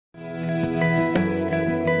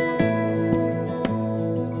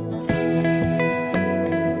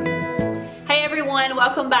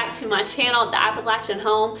welcome back to my channel, the Appalachian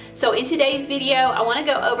Home. So in today's video, I want to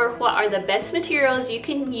go over what are the best materials you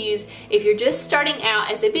can use if you're just starting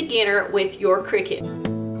out as a beginner with your Cricut.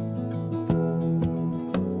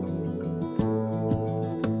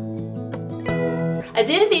 I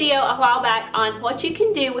did a video a while back on what you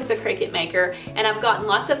can do with the Cricut Maker, and I've gotten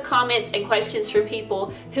lots of comments and questions from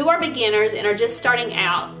people who are beginners and are just starting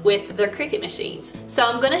out with their Cricut machines. So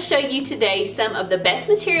I'm going to show you today some of the best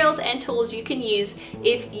materials and tools you can use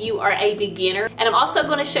if you are a beginner, and I'm also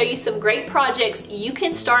going to show you some great projects you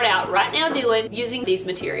can start out right now doing using these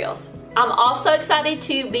materials. I'm also excited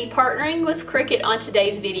to be partnering with Cricut on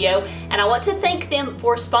today's video, and I want to thank them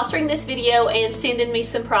for sponsoring this video and sending me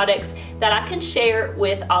some products that I can share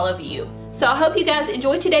with all of you. So I hope you guys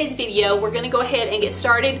enjoyed today's video. We're going to go ahead and get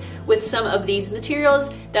started with some of these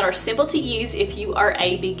materials that are simple to use if you are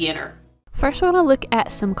a beginner. First, we're going to look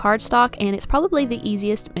at some cardstock, and it's probably the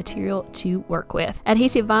easiest material to work with.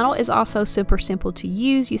 Adhesive vinyl is also super simple to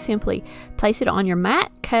use. You simply place it on your mat,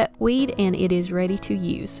 cut, weed, and it is ready to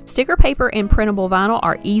use. Sticker paper and printable vinyl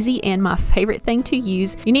are easy and my favorite thing to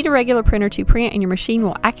use. You need a regular printer to print, and your machine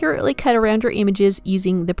will accurately cut around your images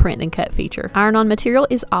using the print and cut feature. Iron-on material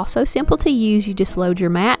is also simple to use. You just load your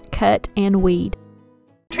mat, cut, and weed.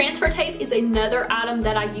 Transfer tape is another item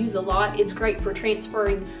that I use a lot. It's great for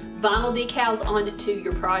transferring vinyl decals onto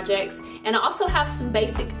your projects. And I also have some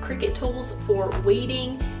basic Cricut tools for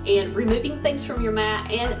weeding and removing things from your mat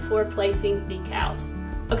and for placing decals.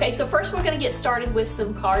 Okay, so first we're going to get started with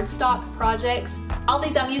some cardstock projects. All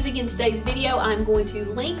these I'm using in today's video, I'm going to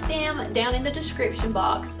link them down in the description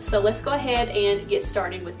box. So let's go ahead and get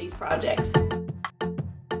started with these projects.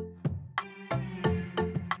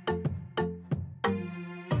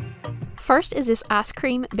 First is this ice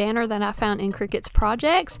cream banner that I found in Cricut's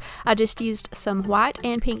projects. I just used some white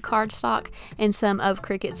and pink cardstock and some of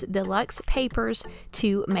Cricut's deluxe papers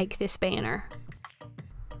to make this banner.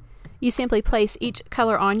 You simply place each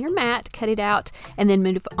color on your mat, cut it out, and then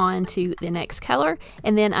move on to the next color,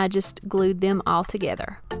 and then I just glued them all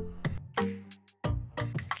together.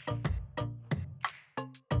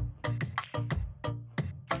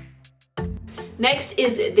 Next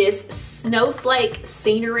is this snowflake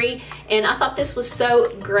scenery, and I thought this was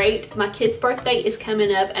so great. My kid's birthday is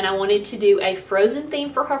coming up and I wanted to do a Frozen theme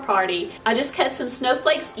for her party. I just cut some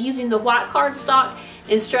snowflakes using the white cardstock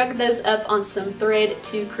and struck those up on some thread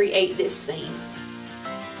to create this scene.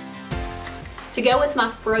 To go with my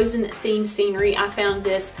Frozen theme scenery, I found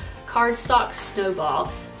this cardstock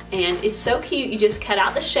snowball, and it's so cute. You just cut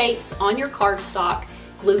out the shapes on your cardstock,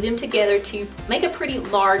 glue them together to make a pretty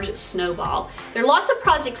large snowball. There are lots of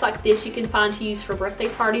projects like this you can find to use for birthday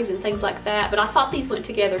parties and things like that, but I thought these went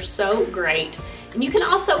together so great. And you can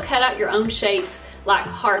also cut out your own shapes like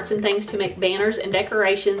hearts and things to make banners and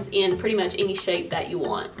decorations in pretty much any shape that you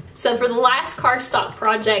want. So for the last cardstock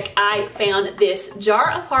project, I found this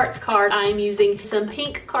Jar of Hearts card. I am using some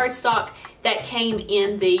pink cardstock that came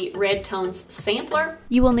in the Red Tones sampler.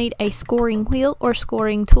 You will need a scoring wheel or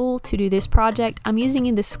scoring tool to do this project. I'm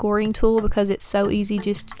using the scoring tool because it's so easy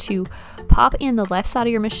just to pop in the left side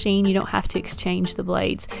of your machine. You don't have to exchange the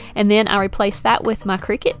blades. And then I replace that with my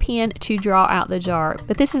Cricut pen to draw out the jar.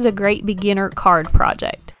 But this is a great beginner card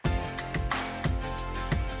project.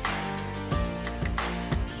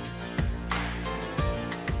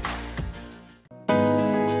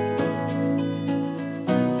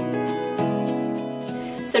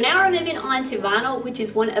 So now we're moving on to vinyl, which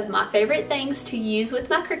is one of my favorite things to use with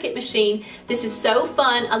my Cricut machine. This is so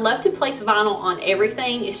fun. I love to place vinyl on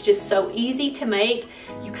everything. It's just so easy to make.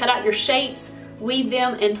 You cut out your shapes, weed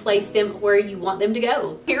them, and place them where you want them to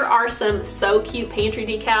go. Here are some so cute pantry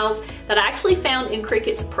decals that I actually found in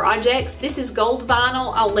Cricut's projects. This is gold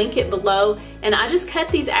vinyl. I'll link it below. And I just cut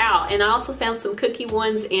these out, and I also found some cookie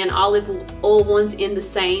ones and olive oil ones in the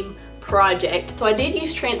same project. So I did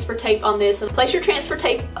use transfer tape on this, and place your transfer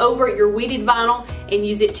tape over your weeded vinyl and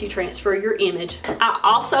use it to transfer your image. I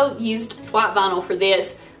also used white vinyl for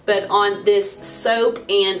this, but on this soap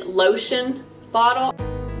and lotion bottle.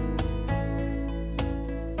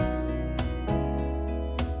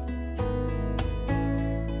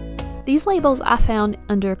 These labels I found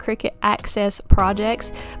under Cricut Access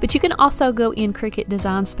projects, but you can also go in Cricut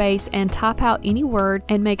Design Space and type out any word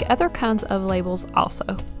and make other kinds of labels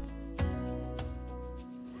also.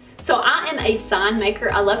 So I am a sign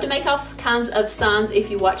maker. I love to make all kinds of signs.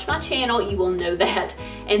 If you watch my channel, you will know that.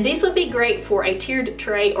 And these would be great for a tiered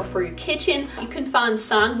tray or for your kitchen. You can find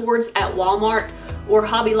sign boards at Walmart or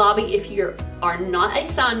Hobby Lobby if you are not a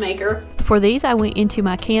sign maker. For these, I went into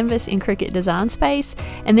my canvas in Cricut Design Space,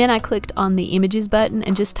 and then I clicked on the images button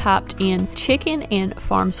and just typed in chicken and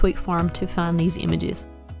Farm Sweet Farm to find these images.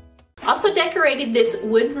 Also decorated this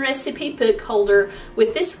wooden recipe book holder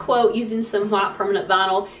with this quote using some white permanent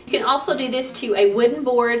vinyl. You can also do this to a wooden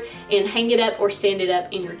board and hang it up or stand it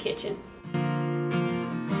up in your kitchen.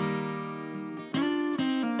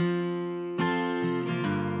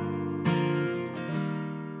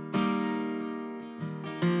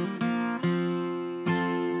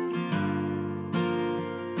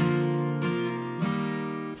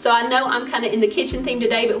 So I know I'm kind of in the kitchen theme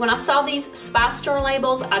today, but when I saw these spice star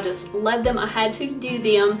labels, I just loved them. I had to do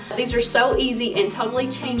them. These are so easy and totally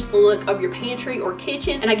change the look of your pantry or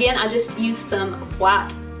kitchen. And again, I just used some white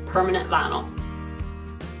permanent vinyl.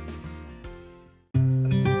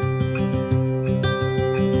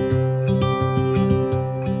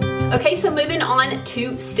 Okay, so moving on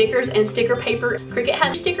to stickers and sticker paper. Cricut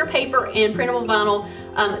has sticker paper and printable vinyl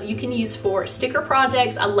you can use for sticker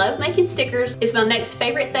projects. I love making stickers. It's my next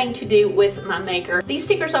favorite thing to do with my maker. These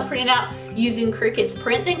stickers I printed out using Cricut's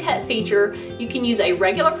print then cut feature. You can use a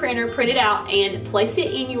regular printer, print it out, and place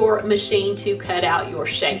it in your machine to cut out your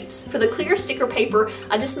shapes. For the clear sticker paper,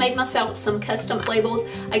 I just made myself some custom labels.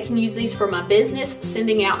 I can use these for my business,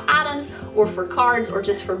 sending out items, or for cards, or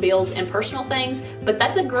just for bills and personal things. But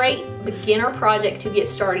that's a great beginner project to get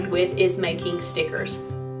started with, is making stickers.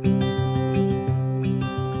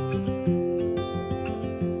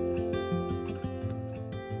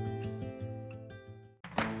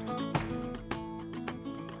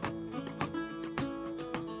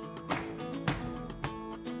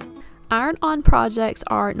 Iron-on projects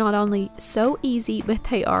are not only so easy, but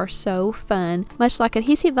they are so fun. Much like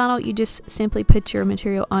adhesive vinyl, you just simply put your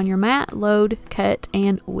material on your mat, load, cut,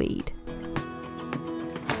 and weed.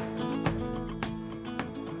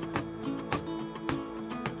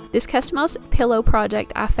 This customized pillow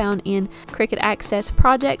project I found in Cricut Access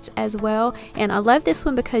Projects as well, and I love this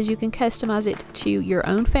one because you can customize it to your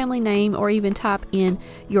own family name or even type in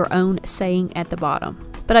your own saying at the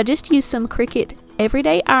bottom. But I just used some Cricut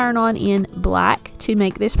Everyday Iron-On in black to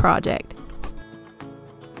make this project.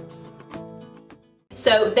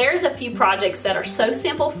 So there's a few projects that are so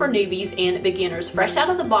simple for newbies and beginners, fresh out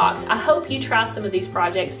of the box. I hope you try some of these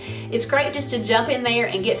projects. It's great just to jump in there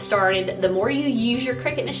and get started. The more you use your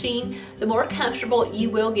Cricut machine, the more comfortable you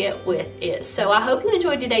will get with it. So I hope you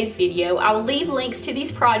enjoyed today's video. I will leave links to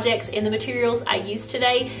these projects and the materials I used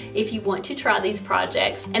today if you want to try these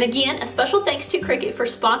projects. And again, a special thanks to Cricut for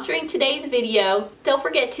sponsoring today's video. Don't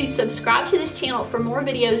forget to subscribe to this channel for more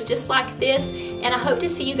videos just like this, and I hope to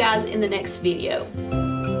see you guys in the next video.